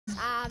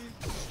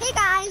Hey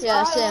guys.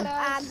 Yeah, same.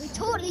 We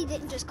totally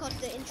didn't just cut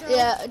the intro.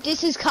 Yeah,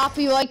 this is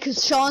copyright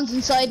because Sean's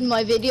inside in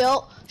my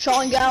video.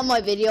 Sean, get out of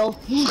my video.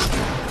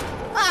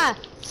 Ah!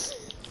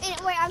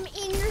 Wait, I'm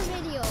in your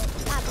video.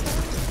 That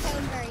doesn't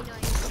sound very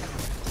nice.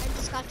 I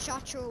just got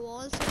shot through a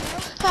wall.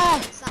 Ah!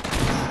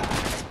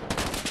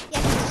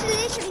 Yeah, this is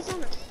literally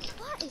something.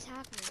 What is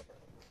happening?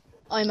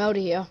 I'm out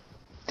of here.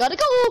 Gotta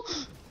go!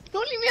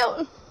 Don't leave me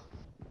out!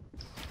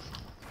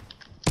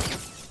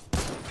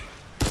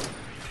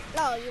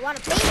 Oh, you want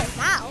to play this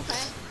now? Okay.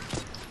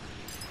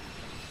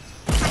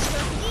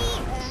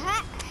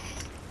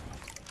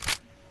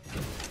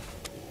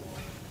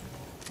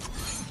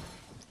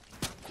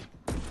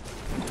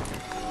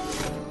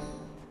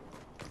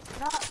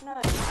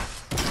 No.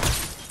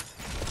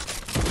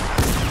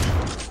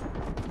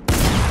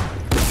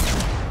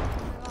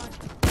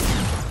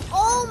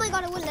 Oh my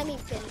god, it wouldn't let me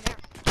fit in there.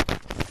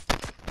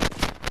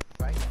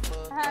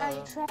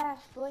 You trash,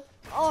 boy.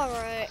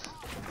 Alright.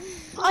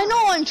 I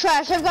know I'm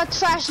trash. I've got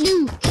trash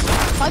loot.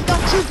 I've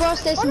got 2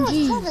 burst Oh, no, it's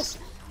SMGs. Travis.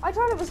 I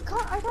thought it was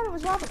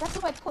Robert. That's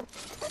what I put.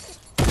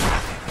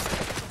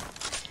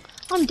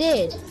 I'm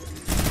dead.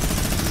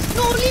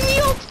 No, leave me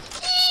up.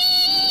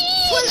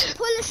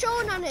 Pull a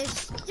Sean on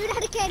us. Do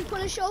that again.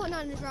 Pull a Sean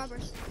on us,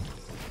 Robert.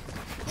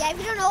 Yeah, if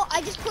you don't know,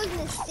 I just pulled an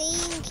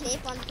insane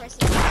clip on the person.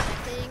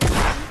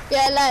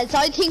 Yeah, lads,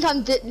 I think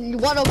I'm dead.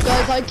 What up,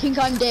 guys? I think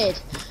I'm dead.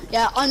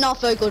 Yeah, I'm not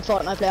a very good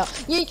Fortnite player.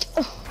 Yeet.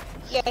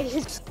 Yeah,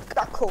 he's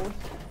got cold.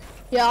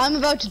 Yeah, I'm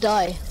about to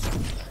die.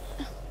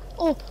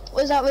 Oh,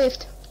 where's that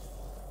rift?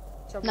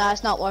 Nah,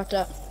 it's not worth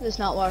it. It's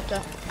not worth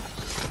it.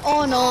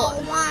 Oh no.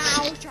 Oh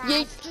wow,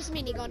 Yeet. just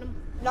minigun him.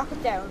 Knock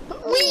it down.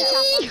 Wee!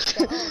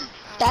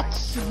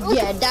 That's me,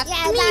 boy. That's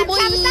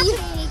what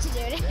you need to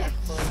do.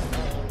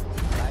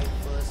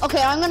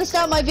 Okay, I'm gonna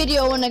start my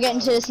video when I get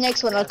into this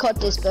next one. I'll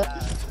cut this bit.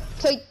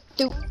 3,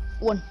 2,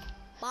 1.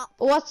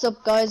 What's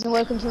up, guys, and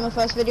welcome to my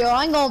first video.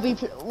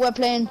 We're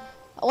playing.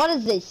 What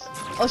is this?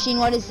 Oshin,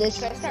 what is this?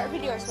 Should I start a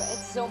video? It's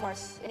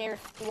Zomers in Air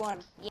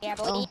 1. Yeah,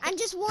 buddy. Oh. And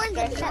just warn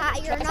them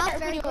that you're not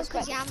very good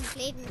because you haven't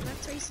played in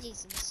 3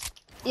 seasons.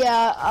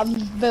 Yeah, I'm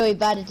very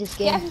bad at this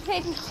He game. hasn't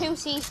played in 2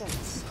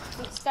 seasons.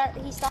 He stopped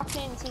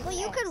playing in season. Well,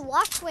 you can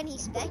watch when he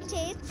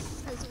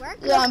spectates as well.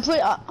 Yeah, I'm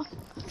pretty.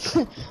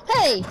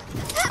 Hey,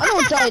 I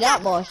don't die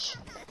that much.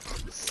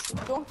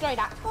 Don't try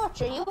that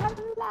much. Are you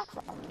having a laugh?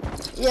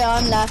 Yeah,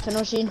 I'm laughing,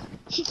 Oshin.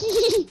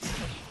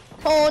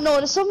 Oh no,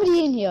 there's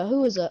somebody in here.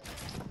 Who is it?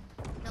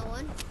 No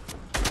one.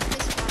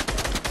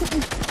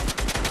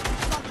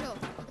 Pop Joe.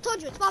 I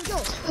told you it's Pop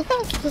Joe. I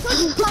told you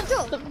it's Pop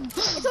Joe.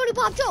 It's only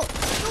Pop Joe.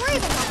 Don't worry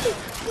about Pop Joe.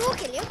 He won't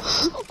kill you.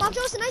 Pop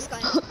Joe's a nice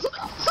guy.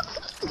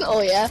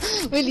 Oh yeah,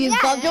 really is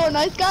Bob Joe a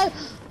nice guy?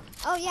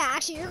 Oh yeah,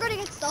 actually you're gonna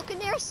get stuck in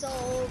there, so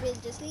we'll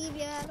just leave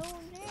you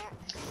alone there.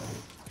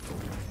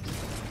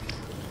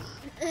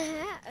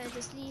 I'll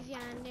just leave you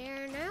in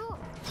there now.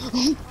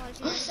 All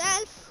to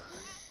yourself.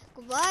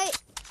 Goodbye.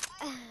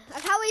 I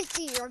can't wait to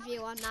see your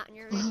view on that in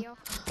your video.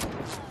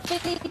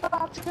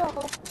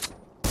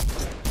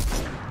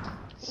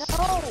 No.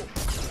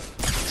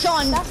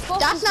 Sean,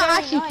 that's not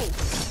actually.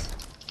 Nice.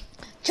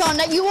 Sean,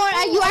 that you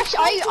weren't. You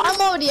actually. I'm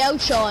already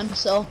out, Sean.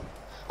 So.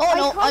 Oh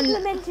no. I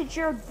complimented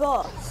your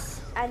bus,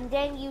 and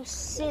then you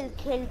still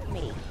killed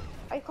me.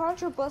 I called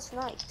your bus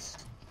nice.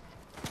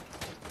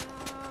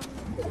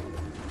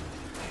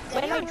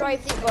 When I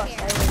drive the bus,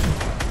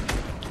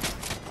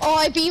 Oh,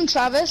 I beamed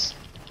Travis.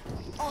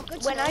 Oh,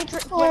 good. when I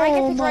get to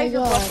Oh my drive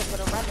your God. bus, I'm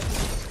gonna run it.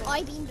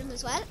 I beamed him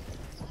as well.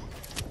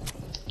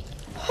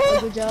 Oh,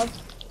 good job.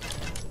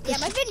 Yeah,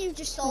 my video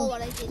just saw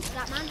what I did to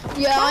that man.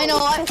 Yeah, I know.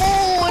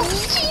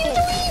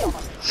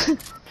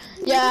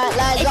 Yeah,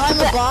 lads, I'm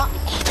a bot.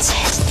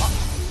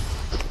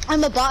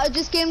 I'm a bot at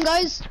this game,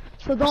 guys.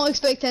 So don't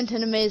expect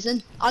anything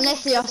amazing,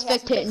 unless you're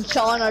spectating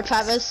Sean or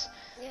Travis.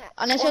 Yeah.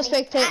 Unless you're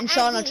spectating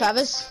Sean or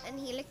Travis. And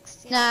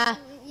Helix. Nah.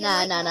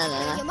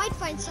 You might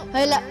find something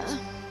weird.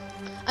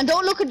 And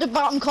don't look at the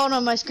bottom corner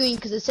of my screen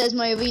because it says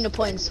my arena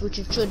points, which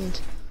it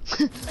shouldn't. If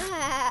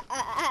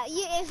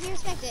you're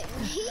spectating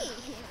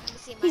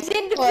He's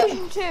in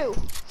Division 2.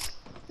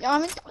 Yeah,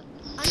 I'm in.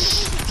 I'm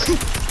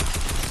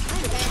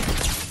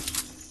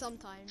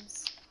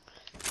sometimes.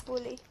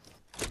 Bully.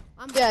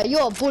 Yeah,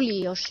 you're a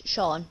bully,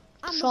 Sean.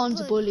 Sean's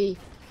a bully.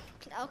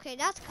 Okay,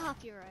 that's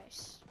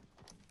copyright.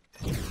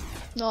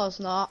 No, it's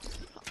not.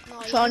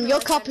 No, Sean, you're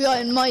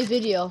copyrighting my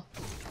video.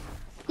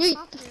 You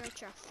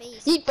copyright your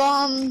face. eat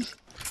bomb.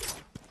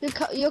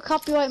 You're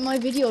copyrighting my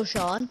video,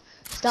 Sean.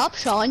 Stop,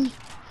 Sean.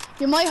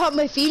 You might hurt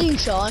my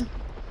feelings, Sean.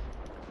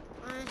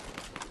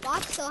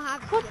 Bots still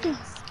have What the?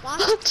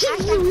 What do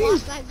you mean?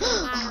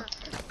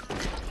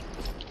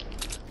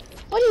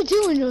 What are you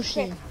doing,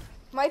 Yoshi?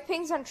 My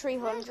ping's on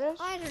 300.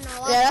 I don't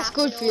know. Yeah, that's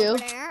good for you.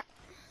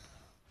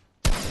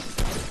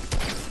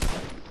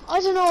 I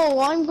don't know.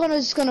 I'm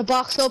just gonna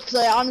box up because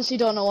I honestly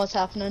don't know what's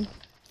happening.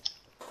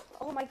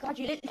 Oh my God,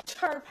 you little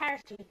third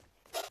party.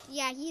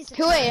 Yeah, he's a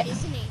Who third,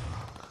 isn't he?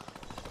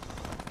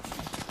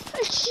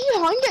 Shit,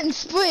 I'm getting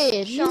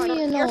sprayed. Sean,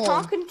 Leave me you're alone.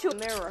 talking to a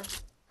mirror.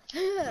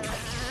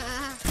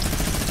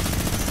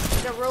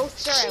 the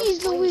roaster out.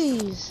 Jeez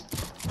Louise.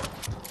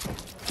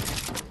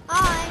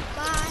 Bye,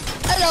 bye.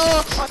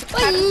 Hello.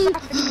 Bye.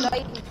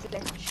 Lighting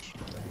glitch.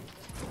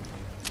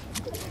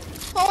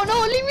 Oh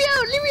no, leave me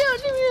out, leave me out,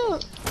 leave me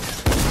out.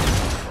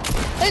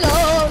 Hello.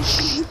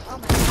 Oh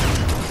my god.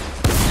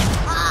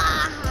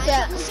 I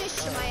Yeah. couldn't switch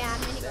to my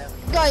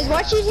minigun. Guys,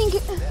 what do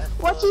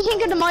you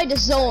think of the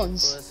Midas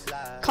zones?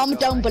 Comment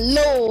down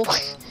below.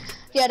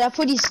 Yeah, they're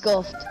pretty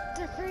scuffed.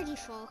 They're pretty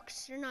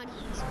fucked. They're not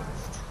even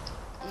soft.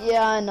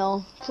 Yeah, I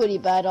know. Pretty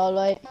bad,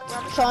 alright.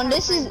 Sean,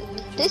 this is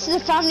a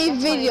family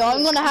video.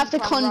 I'm gonna have to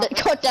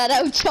cut that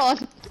out, Sean.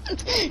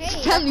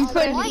 Family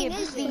friendly. Why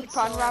is it Deep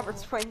on so?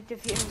 Robert's point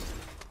of view.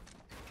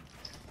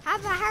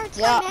 Have a hard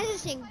time Yeah.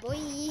 editing,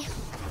 boy.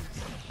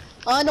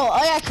 I know,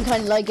 I actually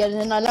kinda like it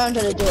and I learned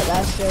how to do it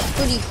last year. It's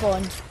pretty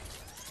fun.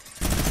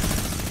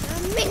 A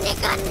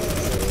minigun.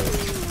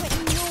 Wait,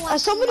 you know what?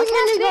 Somebody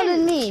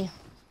minigunning me.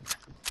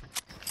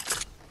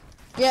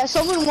 Yeah,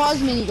 someone was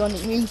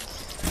minigunning me.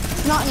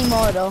 Not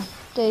anymore though.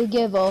 They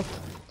give up.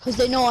 Because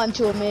they know I'm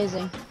too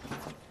amazing.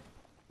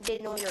 They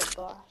know you're a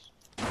boss.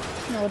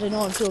 No, they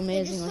know I'm too They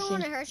amazing. just or don't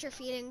want to something. hurt your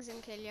feelings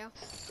and kill you.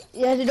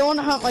 Yeah, they don't want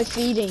to hurt my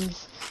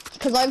feelings.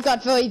 Because I've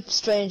got very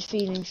strange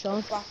feelings,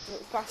 Sean.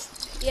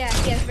 Yeah,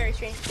 he has very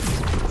strange.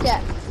 Yeah.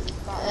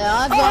 Yeah,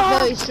 I've got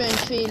very strange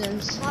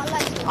feelings. Not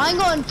like you. I'm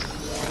going...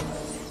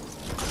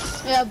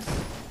 Yeah.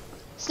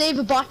 Save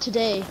a bot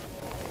today.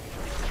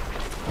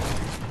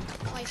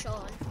 Hi,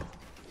 Sean.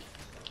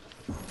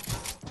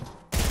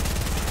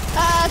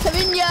 Ah,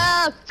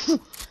 Tavinia!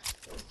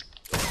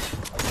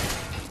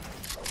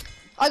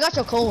 I got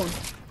your cone.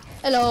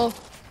 Hello.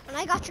 And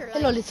I got your life.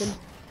 Hello, little.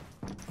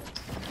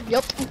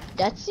 Yup,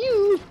 that's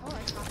you. Oh,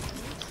 it's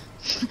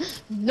not me.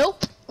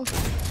 Nope.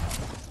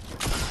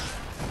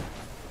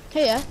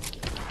 Hey, yeah.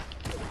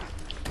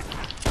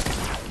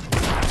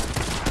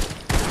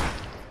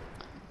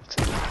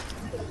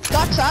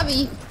 Got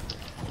Travi.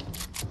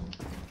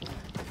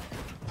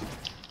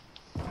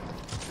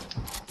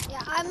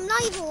 Yeah, I'm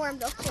not even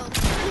warmed up, so I'm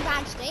pretty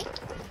bad today.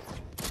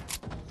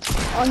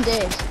 On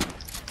days.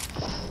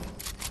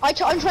 I'm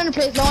trying to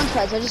play launch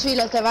pads. I just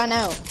realized I ran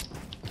out.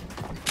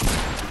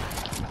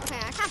 Okay,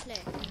 I can't play.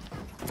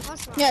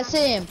 What's wrong? Yeah,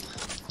 same.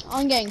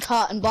 I'm getting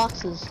caught in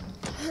boxes.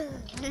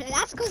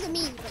 That's because of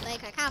me, but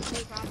like, I can't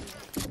play properly.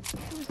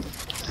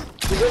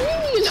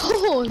 Leave me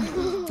alone.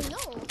 No.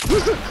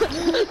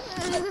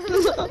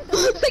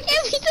 Like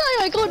every time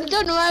I go to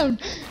turn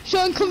around,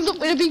 Sean comes up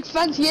with a big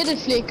fancy edit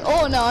flick.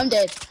 Oh no, I'm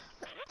dead.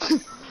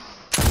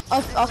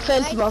 I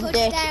fell Right from off foot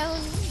deck. down,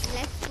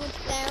 left foot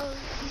down.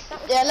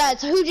 Yeah,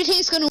 lads, who do you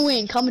think's gonna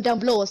win? Comment down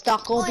below. It's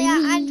not gonna Oh be yeah,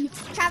 me. and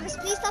Travis,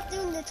 please stop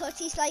doing the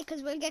touchy slide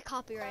because we'll get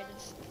copyrighted.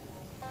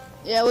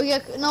 Yeah, we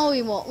get. No,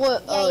 we won't.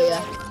 What? Yeah, Oh you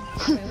yeah.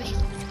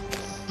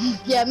 will.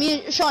 Yeah,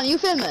 me and Sean, you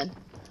filming?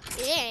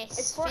 Yes.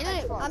 It's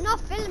Fortnite's fault. I'm not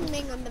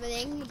filming on the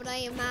thing, but I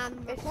am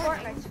It's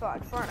recording. Fortnite's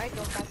fault. Fortnite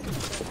don't have to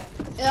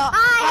do Yeah.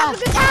 Bye, have a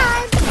good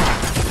time.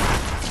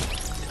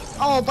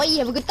 Oh, bye.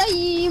 Have a good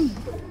time.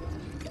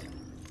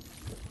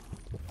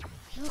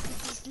 Look at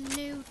this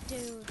loot,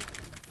 dude.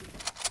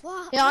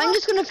 What? Yeah, I'm what?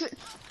 just gonna.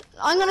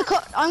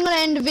 I'm gonna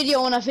end the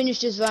video when I finish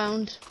this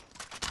round.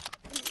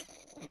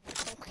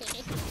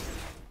 Okay.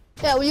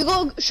 Yeah, will you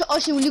go?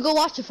 Oshi, will you go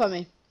watch it for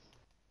me?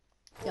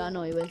 Yeah, I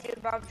know you will.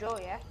 it. Bob Joe,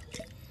 yeah?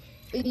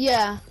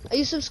 Yeah. Are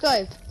you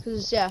subscribed?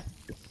 Cause yeah,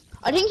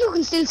 I think you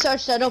can still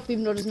search that up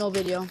even though there's no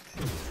video.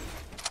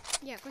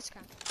 Yeah, of course you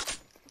can.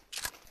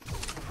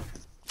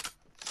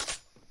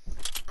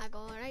 I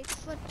go right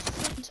foot.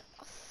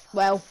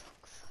 Wow.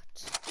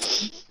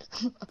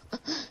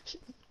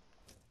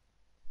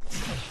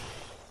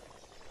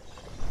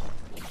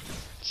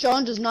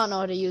 Sean does not know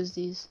how to use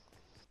these.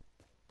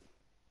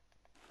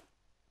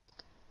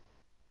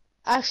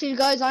 Actually,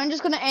 guys, I'm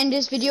just gonna end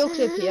this video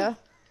clip here.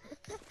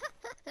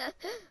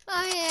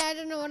 Oh yeah, I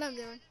don't know what I'm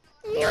doing.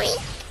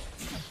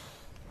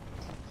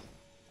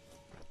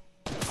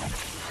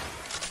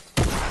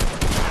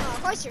 Oh,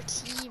 of course you're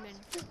teaming.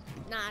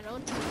 Nah,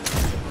 don't team.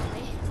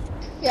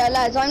 Yeah,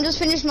 lads, I'm just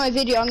finishing my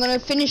video. I'm gonna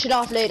finish it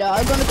off later.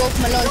 I'm gonna go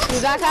for my lunch.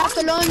 Be back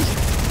after lunch.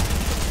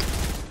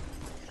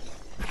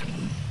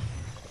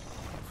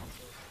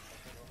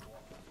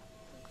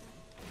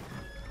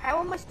 How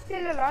am I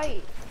still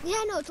alive?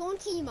 Yeah, no, don't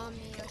team on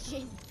me,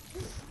 Yoshi.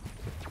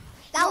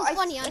 That No, was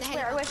funny on the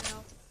swear, head.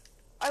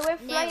 I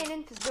went Never. flying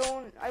into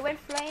zone. I went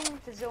flying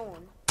into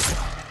zone.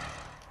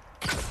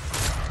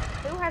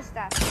 Who has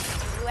that?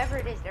 Whoever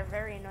it is, they're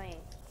very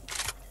annoying.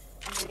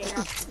 And they're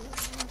not.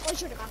 I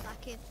should have got that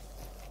kid.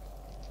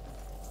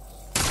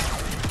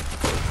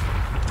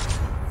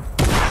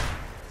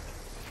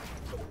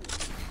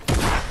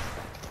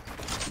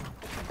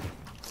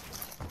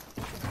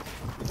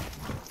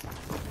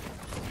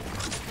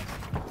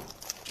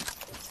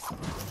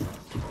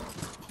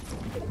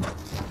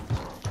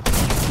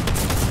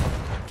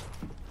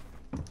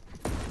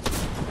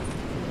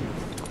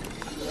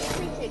 I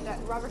appreciate that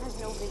Robert has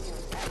no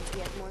videos and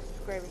he has more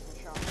subscribers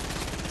than Sean.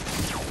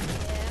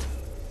 Yeah.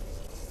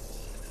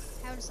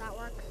 How does that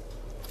work?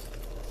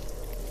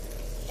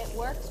 It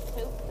works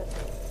too.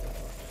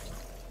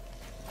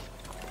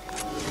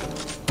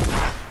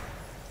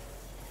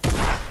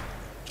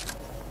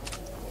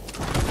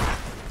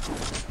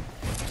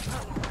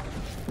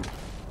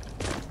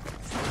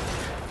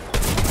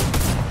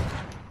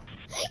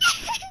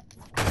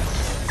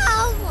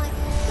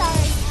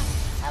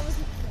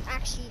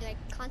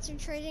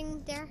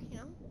 concentrating there, you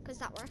know, because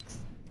that works.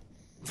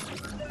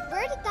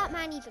 Where did that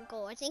man even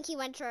go? I think he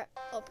went to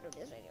upload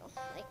this video,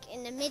 like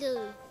in the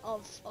middle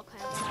of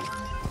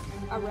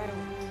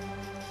Around.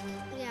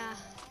 Yeah.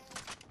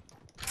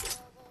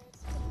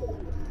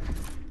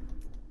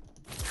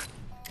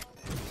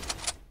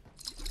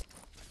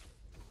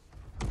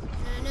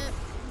 No.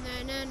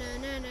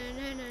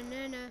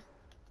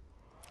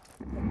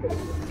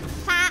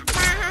 Fat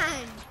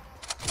man.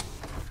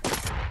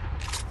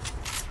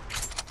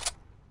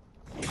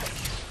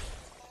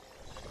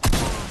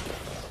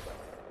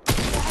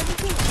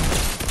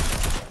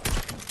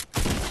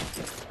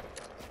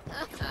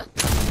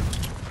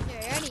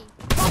 You're ready.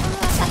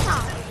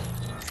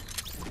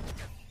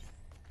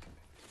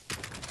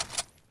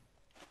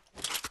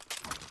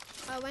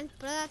 I went.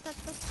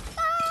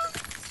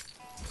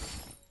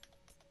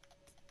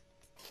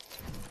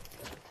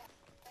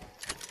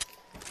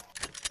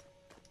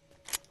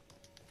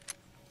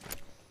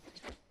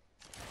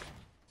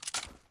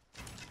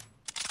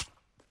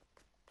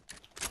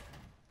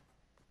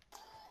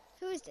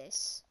 Who is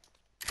this?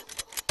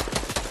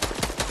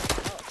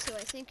 Oh, it's who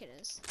I think it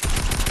is.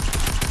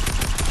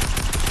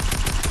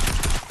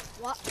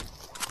 What?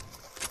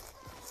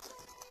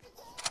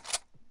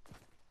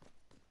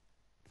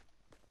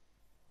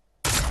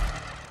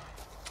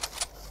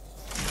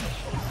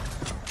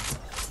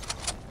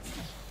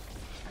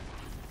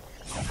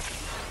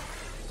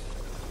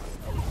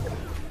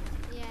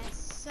 Yes,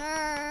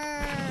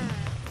 sir.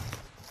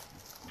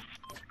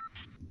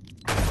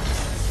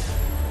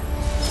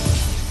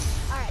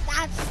 Alright,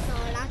 that's no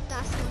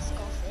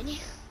scuffing.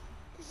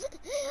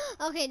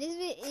 Okay, this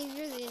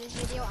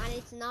video, and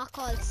it's not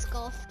called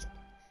scuffed.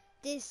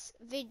 This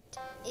vid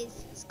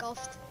is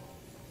scuffed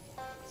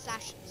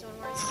 /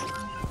 zone words.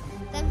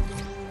 Then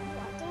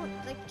don't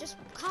like just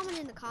comment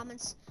in the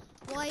comments.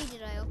 Why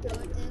did I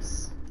upload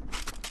this?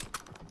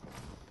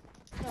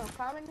 No,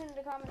 comment in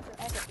the comments or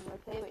edit and we'll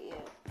play with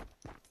you.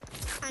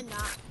 I'm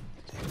not.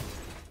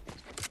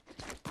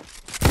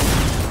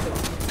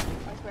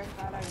 I swear to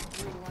God, I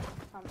really want to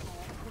comment on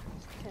it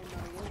to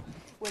know you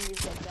when you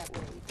said that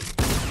word.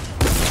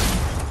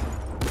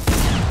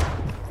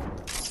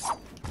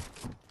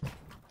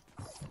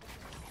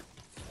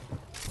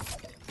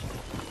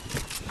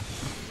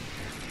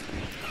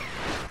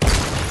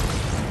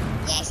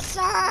 Yes,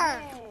 sir.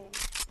 Hey.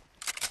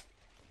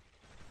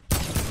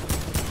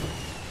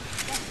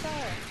 Yes,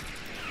 sir.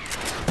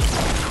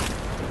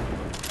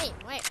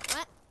 Wait,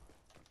 what?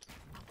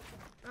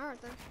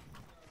 Alright then.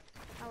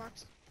 That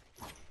works.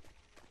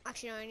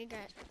 Actually, no, I need to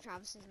get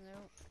Travis's in there.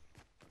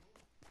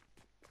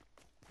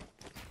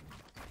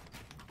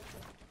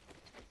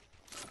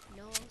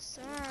 No,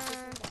 sir.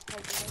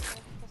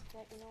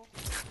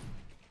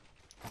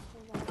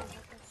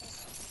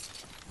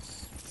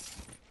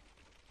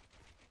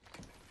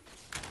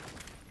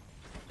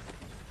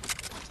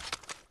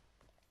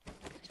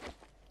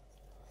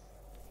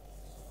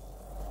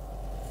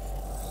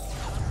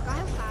 I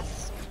have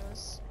fast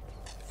solos.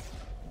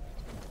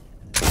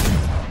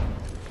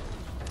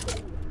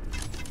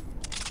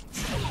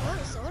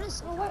 What is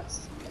so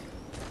fast?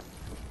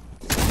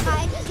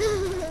 Hi.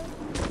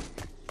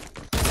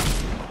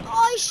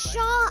 I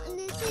shot and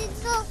it did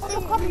something.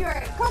 Oh,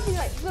 copyright!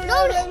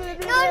 No.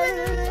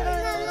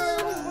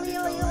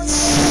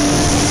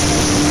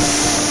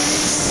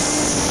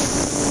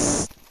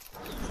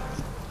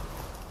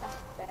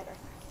 Better.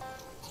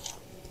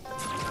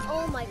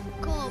 Oh my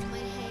god, my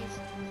head.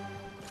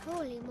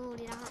 Holy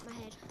moly, that hurt my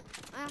head.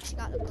 I actually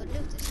got a good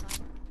loot this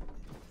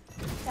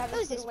time.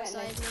 Who's this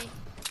beside me?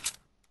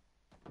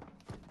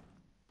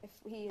 If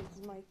he is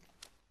Mike.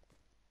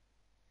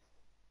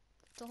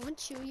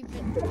 Don't you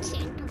even think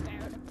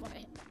about it,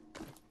 boy.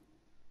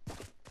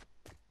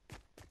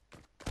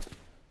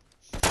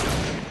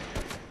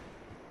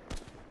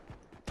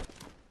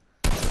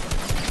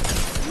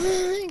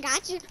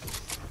 Got you.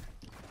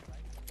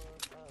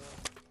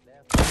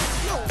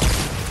 No,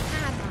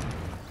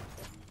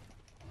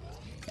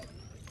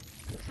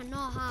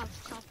 cannot have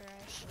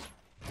copyright.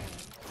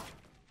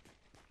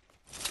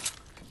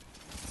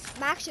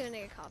 I'm actually gonna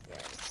get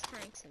copyright.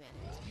 Thanks, man.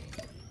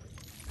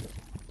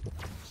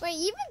 Wait,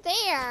 even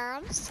there,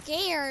 I'm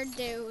scared,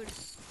 dude.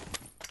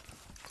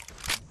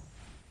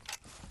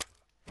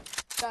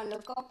 John,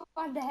 look up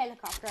on the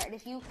helicopter, and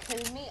if you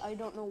kill me, I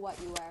don't know what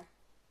you are.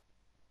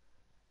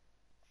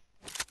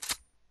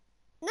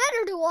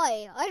 Neither do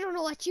I. I don't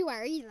know what you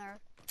are either.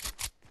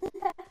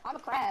 I'm a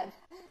crab.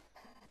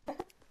 Okay.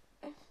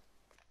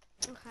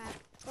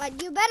 Well,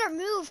 you better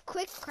move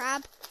quick,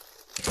 crab.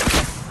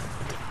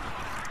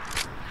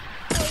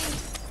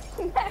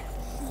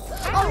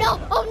 Oh no!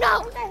 Oh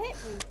no! That hit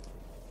me.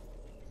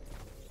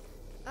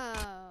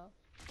 Oh.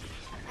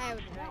 I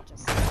would have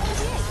just.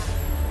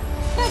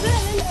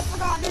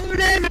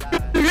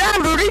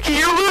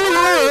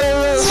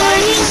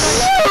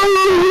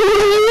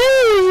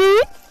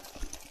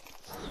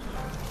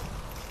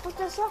 But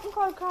there's something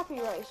called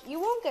copyright. You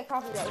won't get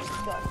copyright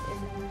stuff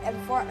in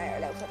Fortnite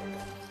or that.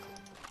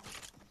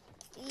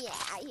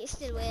 Yeah, you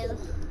still will.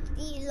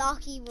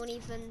 Lockie won't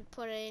even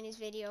put it in his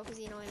video because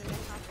you know he'll get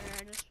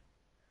copyrighted.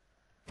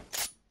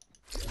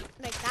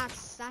 Like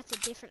that's a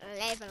different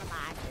level of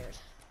bad, dude.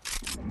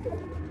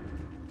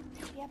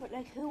 Yeah, but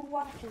like who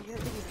watches your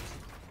videos?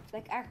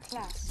 Like our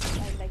class,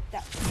 like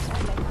that.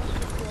 Like,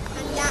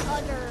 and that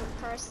other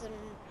person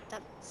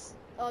that's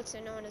also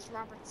known as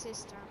Robert's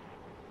sister.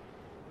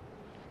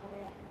 Oh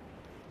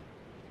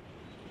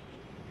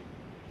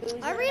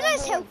yeah. I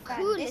realised how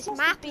cool this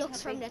map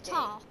looks from the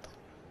top.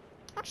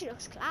 Actually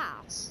looks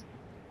class.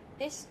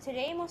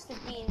 Today must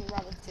have been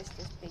Robert's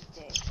sister's big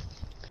day.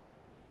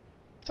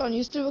 John,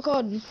 you still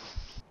recording?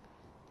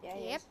 Yeah.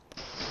 Yep.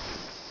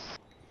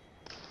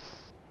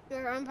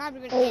 I'm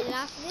probably gonna get it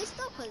after this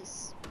though,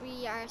 cause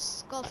we are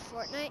scuffed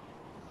Fortnite.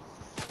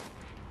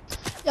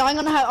 Yeah, I'm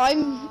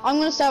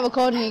gonna start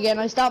recording again.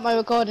 I stopped my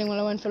recording when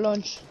I went for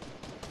lunch.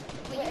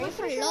 But you went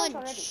for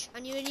lunch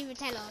and you didn't even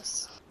tell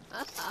us.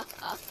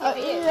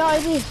 Yeah, I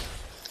did.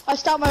 I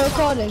stopped my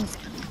recording.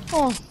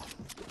 Oh.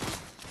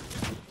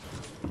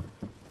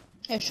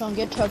 Yeah, Sean,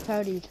 get third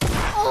partied.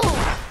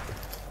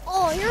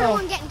 Oh, you're the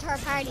one getting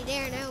third party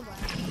there now,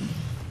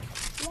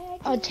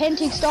 boy. 10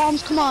 tick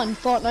storms, come on,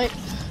 Fortnite.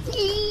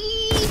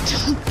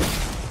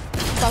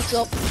 Box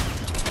up.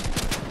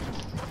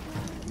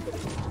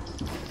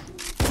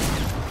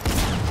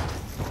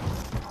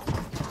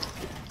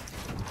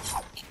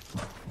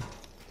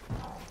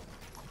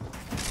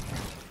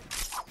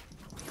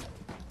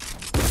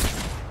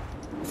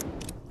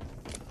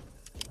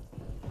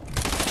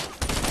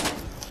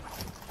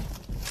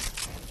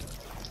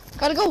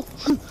 Gotta go.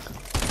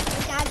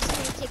 Dad's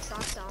gonna take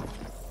socks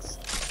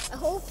off. I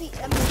hope he.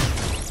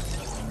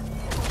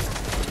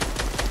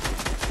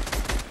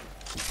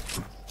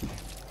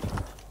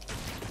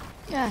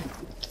 Yeah.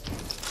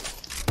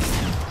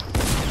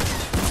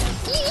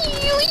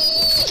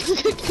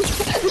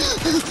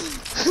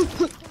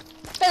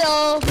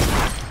 Hello.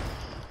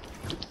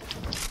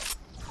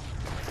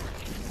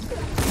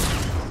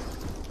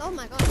 Oh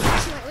my god,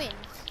 she might win.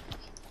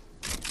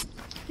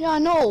 Yeah, I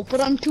know, but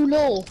I'm too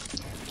low.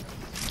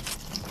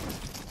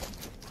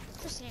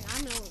 Just saying,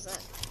 I know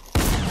that.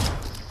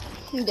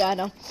 Yeah, I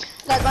know.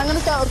 Like, I'm gonna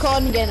start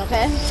recording again,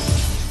 okay?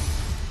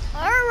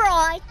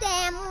 Alright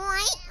then,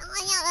 right?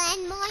 I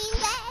am mine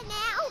there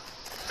now.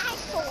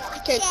 Thanks for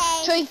watching. Okay,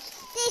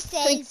 This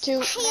three, is two.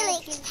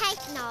 Helix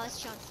Take. No, it's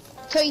Sean.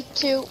 3,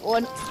 2,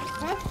 1.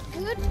 Huh?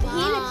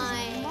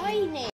 Goodbye.